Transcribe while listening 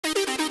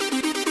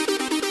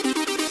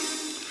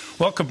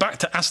Welcome back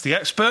to Ask the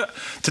Expert.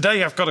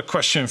 Today I've got a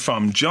question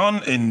from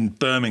John in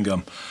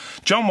Birmingham.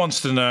 John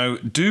wants to know,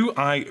 do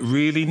I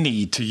really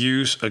need to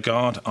use a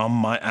guard on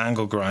my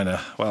angle grinder?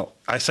 Well,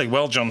 I say,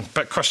 well, John,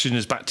 that question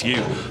is back to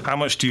you. How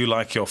much do you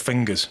like your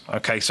fingers?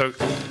 Okay, so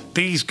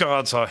these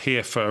guards are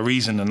here for a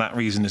reason, and that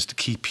reason is to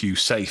keep you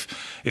safe.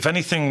 If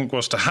anything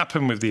was to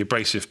happen with the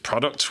abrasive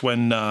product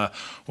when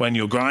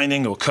you're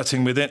grinding or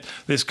cutting with it,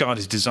 this guard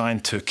is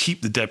designed to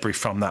keep the debris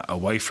from that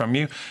away from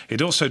you.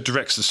 It also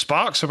directs the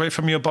sparks away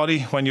from your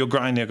body when you're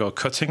grinding or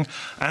cutting,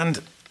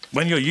 and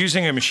when you're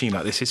using a machine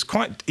like this, it's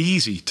quite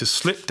easy to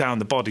slip down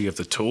the body of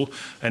the tool,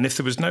 and if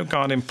there was no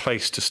guard in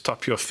place to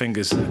stop your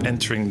fingers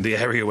entering the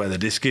area where the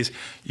disc is,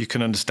 you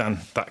can understand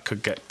that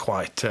could get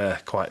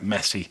quite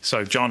messy.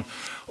 So, John,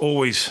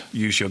 always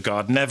use your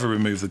guard. Never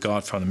remove the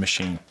guard from the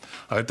machine.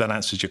 I hope that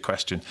answers your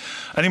question.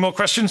 Any more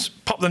questions?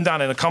 Pop them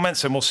down in the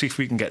comments and we'll see if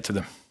we can get to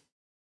them.